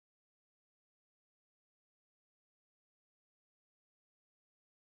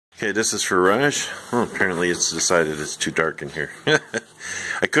Okay, this is for Raj. Well, apparently it's decided it's too dark in here.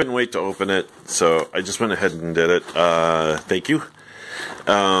 I couldn't wait to open it, so I just went ahead and did it. Thank you.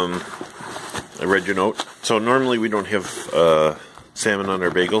 I read your note. So normally we don't have salmon on our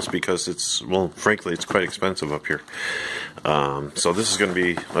bagels because it's, well, frankly, it's quite expensive up here. So this is going to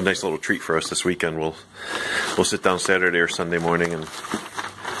be a nice little treat for us this weekend. We'll sit down Saturday or Sunday morning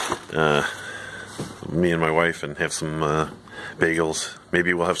and me and my wife and have some bagels.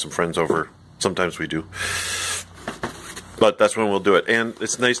 Maybe we'll have some friends over. Sometimes we do. But that's when we'll do it. And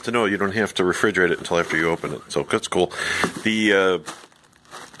it's nice to know you don't have to refrigerate it until after you open it. So that's cool. The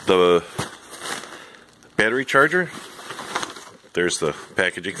battery charger, there's the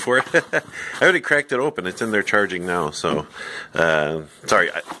packaging for it. I already cracked it open. It's in there charging now. So, sorry.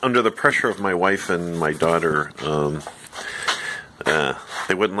 Under the pressure of my wife and my daughter,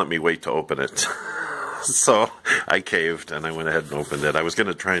 they wouldn't let me wait to open it. So I caved and I went ahead and opened it. I was going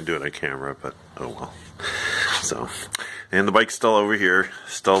to try and do it on camera, but oh well. So, and the bike's still over here.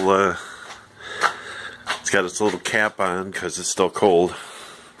 Still, it's got its little cap on because it's still cold.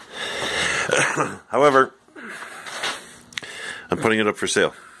 However, I'm putting it up for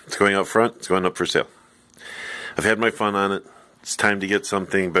sale. It's going out front. It's going up for sale. I've had my fun on it. It's time to get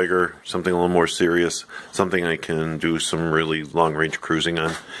something bigger, something a little more serious, something I can do some really long-range cruising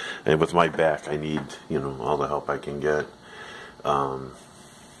on. And with my back, I need, you know, all the help I can get.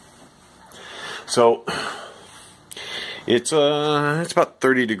 So it's about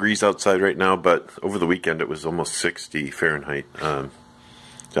 30 degrees outside right now, but over the weekend it was almost 60 Fahrenheit. I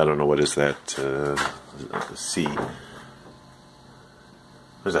don't know, what is that? C. What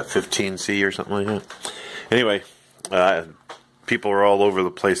is that, 15 C or something like that? Anyway, people are all over the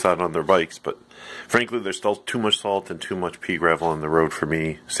place out on their bikes, but frankly, there's still too much salt and too much pea gravel on the road for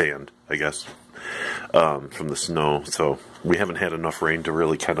me. Sand, I guess, from the snow. So we haven't had enough rain to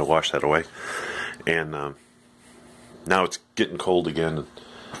really kind of wash that away. And now it's getting cold again.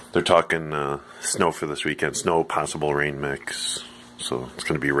 They're talking snow for this weekend. Snow, possible rain mix. So it's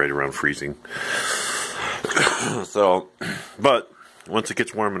going to be right around freezing. So, but once it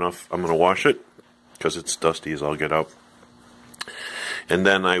gets warm enough, I'm going to wash it because it's dusty as all get out. And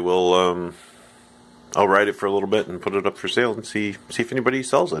then I will, I'll ride it for a little bit and put it up for sale and see if anybody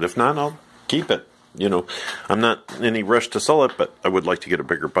sells it. If not, I'll keep it. You know, I'm not in any rush to sell it, but I would like to get a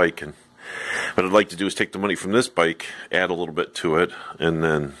bigger bike. And what I'd like to do is take the money from this bike, add a little bit to it, and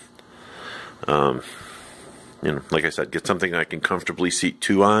then, you know, like I said, get something I can comfortably seat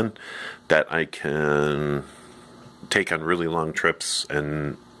two on, that I can take on really long trips.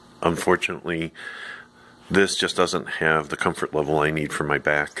 And unfortunately, this just doesn't have the comfort level I need for my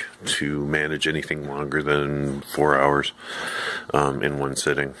back to manage anything longer than 4 hours in one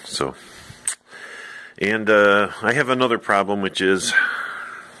sitting. So, and I have another problem, which is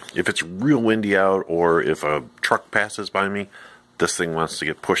if it's real windy out or if a truck passes by me, this thing wants to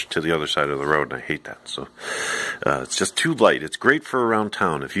get pushed to the other side of the road, and I hate that. So it's just too light. It's great for around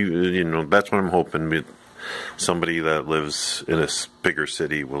town. If you know, that's what I'm hoping. Somebody that lives in a bigger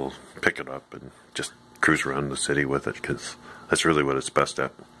city will pick it up and just cruise around the city with it, because that's really what it's best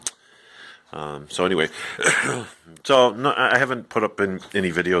at. So anyway, so no, I haven't put up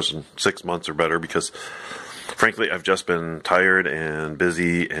any videos in 6 months or better because, frankly, I've just been tired and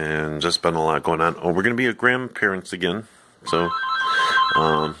busy and just been a lot going on. Oh, we're going to be a grandparents again, so,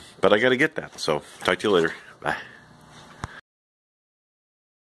 but I got to get that. So talk to you later. Bye.